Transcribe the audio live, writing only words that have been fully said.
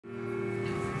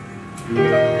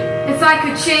If I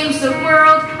could change the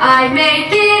world, I'd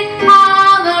make it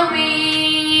Halloween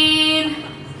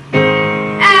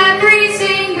every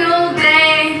single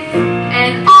day,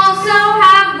 and also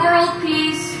have world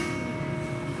peace.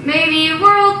 Maybe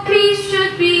world peace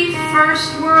should be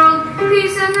first, world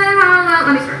peace and then Halloween.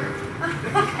 Let me start.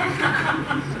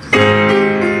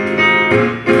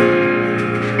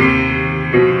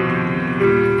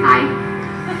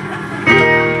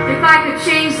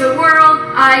 Change the world,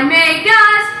 I make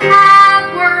us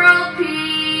have world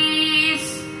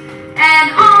peace, and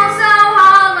also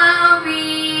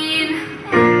Halloween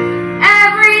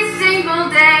every single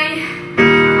day.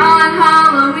 On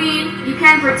Halloween, you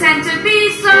can pretend to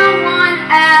be someone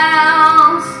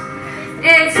else.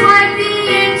 It's like the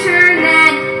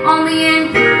internet, only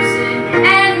in person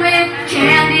and with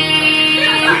candy.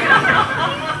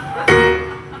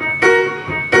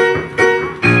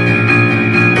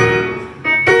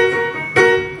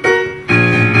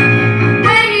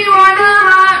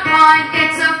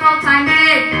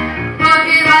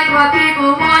 What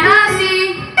people wanna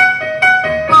see.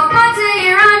 But once a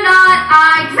year or not,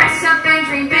 I dress up and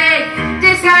dream big,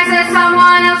 disguised as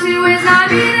someone else who is not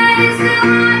me, that is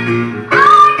still on.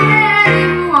 I can be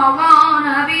who I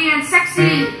wanna be and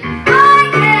sexy. I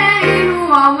can be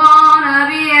who I wanna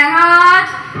be and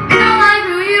hot. Don't like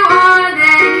who you are,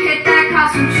 then hit that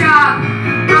costume shop.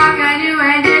 Rock a new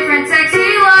and different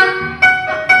sexy look.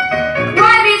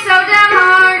 Why be so damn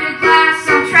hard to glass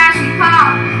some trashy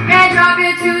pop and drop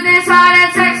it to this hot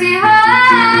and sexy hug?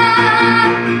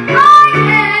 I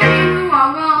can be who I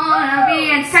wanna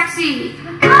be and sexy.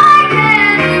 I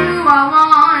can be who I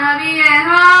wanna be and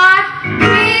hot.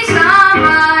 Be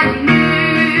somebody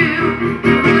new.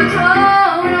 Do a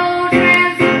total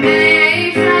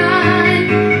transformation.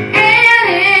 And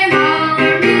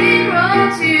inhaler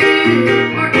mineral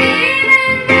too. Or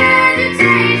even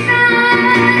meditation.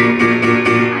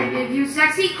 I give you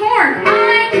sexy corn. I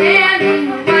can be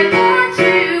who I want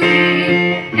to be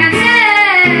and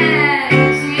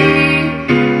sexy.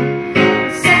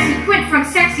 Sexy Quint from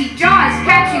Sexy Jaws,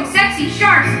 catching sexy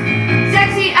sharks.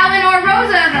 Sexy Eleanor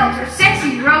Roosevelt or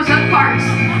sexy Rosa Parks.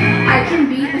 I can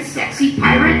be a sexy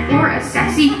pirate or a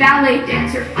sexy ballet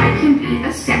dancer. I can be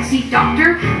a sexy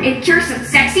doctor and cure some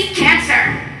sexy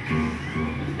cancer.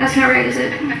 That's not right, is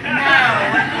it? No.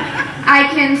 I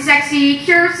can sexy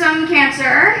cure some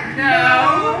cancer.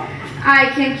 No.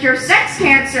 I can cure sex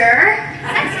cancer.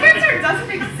 Sex cancer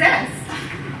doesn't exist.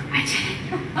 I did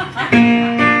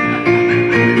it.